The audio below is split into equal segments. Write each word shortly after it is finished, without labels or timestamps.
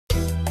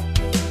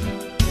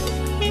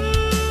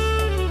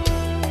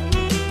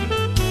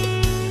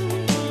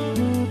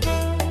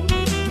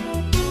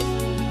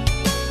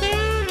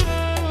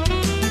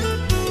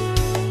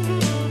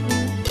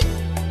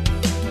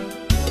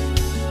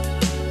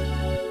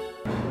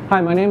Hi,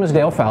 my name is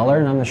Dale Fowler,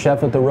 and I'm the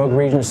chef at the Rogue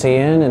Regency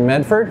Inn in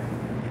Medford.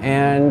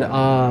 And,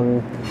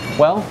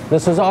 well,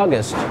 this is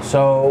August,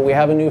 so we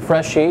have a new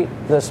fresh sheet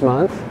this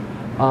month.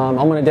 I'm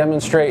going to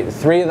demonstrate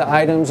 3 of the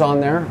items on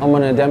there. I'm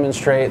going to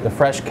demonstrate the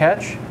fresh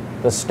catch,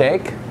 the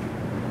steak,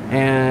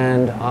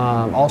 and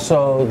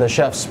also the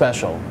chef's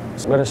special.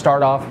 So I'm going to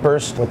start off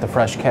first with the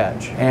fresh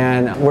catch.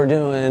 And we're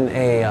doing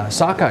a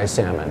Sockeye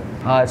salmon.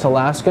 It's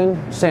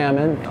Alaskan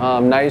salmon,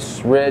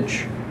 nice,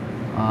 rich,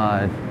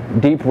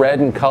 deep red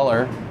in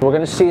color. We're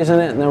going to season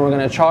it and then we're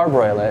going to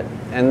charbroil it.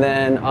 And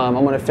then I'm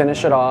going to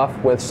finish it off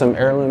with some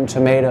heirloom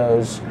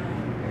tomatoes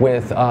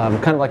with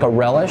kind of like a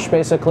relish,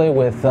 basically,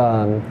 with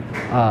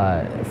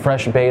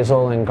fresh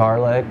basil and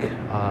garlic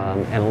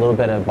and a little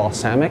bit of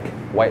balsamic,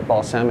 white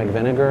balsamic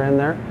vinegar in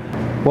there.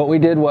 What we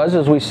did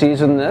was we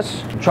seasoned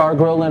this, char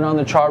grilled it on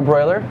the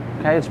charbroiler.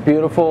 Okay, it's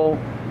beautiful,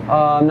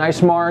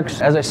 nice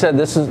marks. As I said,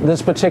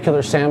 this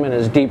particular salmon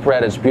is deep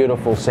red. It's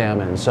beautiful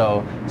salmon,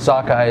 so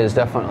Sockeye is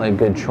definitely a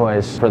good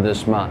choice for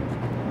this month.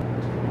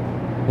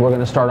 We're going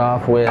to start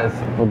off with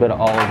a little bit of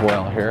olive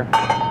oil here.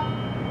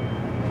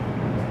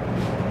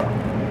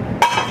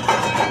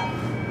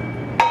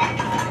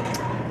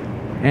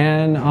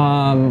 And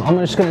I'm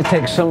just going to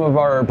take some of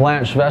our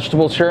blanched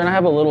vegetables here, and I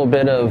have a little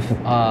bit of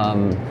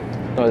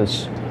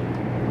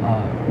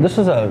this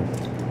is a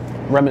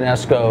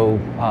Romanesco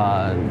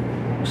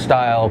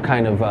style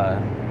kind of,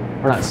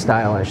 or not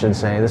style I should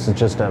say, this is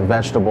just a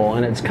vegetable,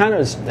 and it's kind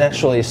of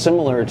actually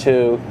similar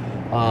to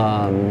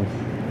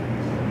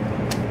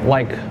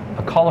like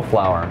a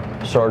cauliflower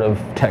sort of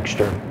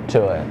texture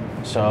to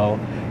it. So,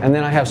 and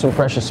then I have some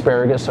fresh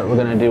asparagus that we're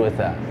going to do with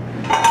that.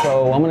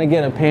 So I'm going to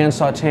get a pan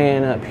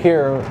sauteing up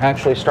here,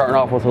 actually starting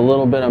off with a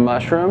little bit of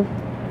mushroom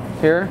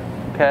here,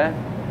 okay?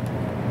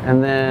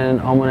 And then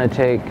I'm going to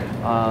take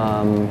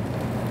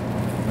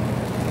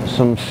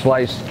some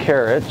sliced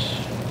carrots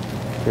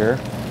here,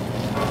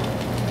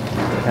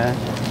 okay?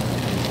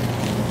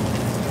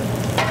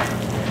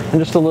 And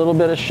just a little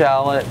bit of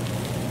shallot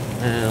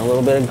and a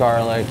little bit of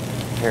garlic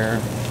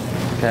here,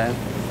 okay?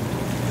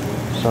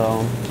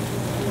 So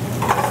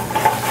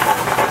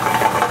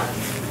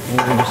I'm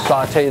going to just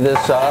saute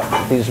this up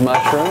with these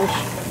mushrooms,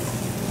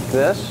 like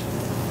this.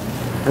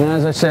 And then,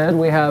 as I said,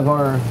 we have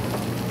our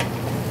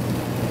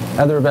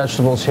other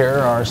vegetables here,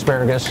 our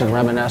asparagus and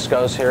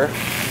Romanescos here.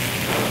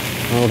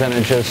 And we're going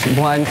to just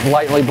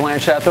lightly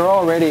blanch that. They're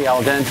already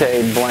al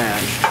dente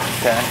blanched,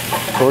 okay?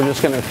 So we're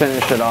just going to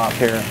finish it off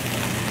here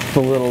with a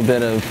little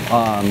bit of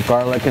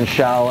garlic and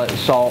shallot,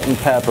 salt and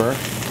pepper.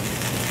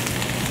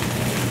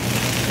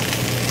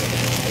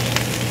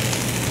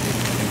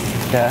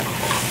 Okay.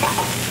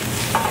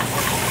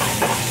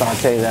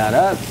 Saute that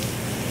up.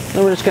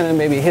 Then we're just going to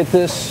maybe hit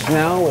this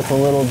now with a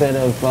little bit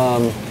of,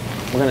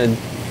 we're going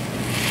to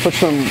put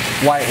some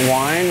white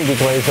wine,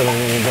 deglaze it a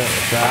little bit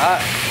with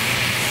that.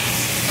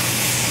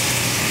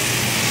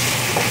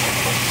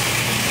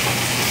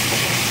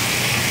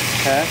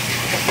 Okay.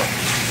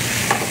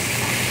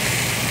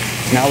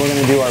 Now we're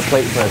going to do our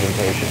plate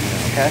presentation,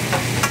 okay?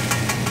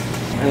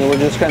 And we're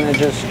just going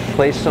to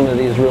place some of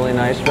these really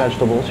nice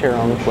vegetables here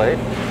on the plate,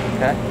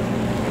 okay?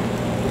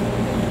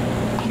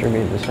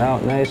 Distribute this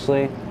out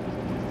nicely.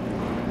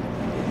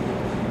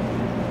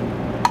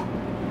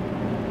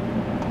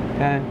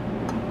 Okay.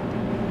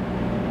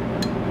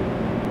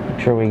 Make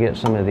sure we get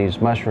some of these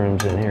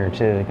mushrooms in here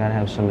too. We gotta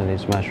have some of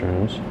these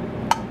mushrooms.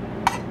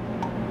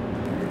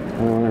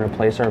 And then we're gonna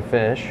place our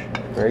fish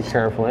very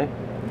carefully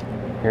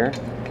here.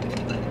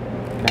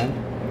 Okay.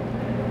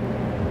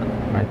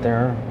 Right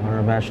there on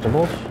our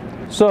vegetables.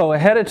 So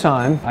ahead of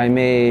time, I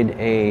made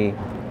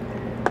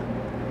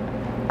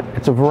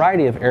it's a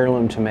variety of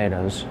heirloom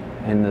tomatoes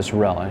in this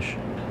relish.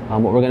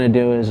 What we're going to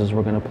do is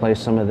we're going to place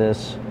some of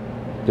this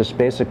just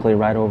basically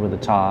right over the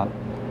top,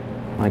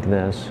 like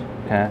this,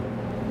 okay?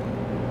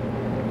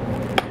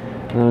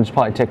 And then we'll just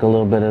probably take a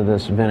little bit of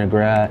this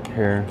vinaigrette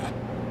here,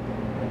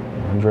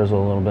 and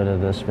drizzle a little bit of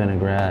this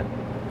vinaigrette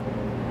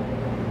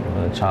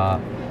over the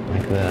top,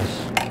 like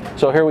this.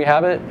 So here we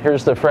have it.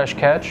 Here's the fresh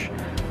catch.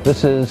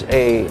 This is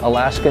a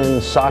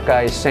Alaskan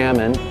Sockeye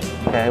salmon,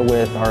 okay,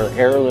 with our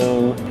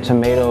heirloom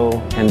tomato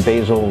and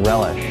basil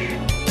relish.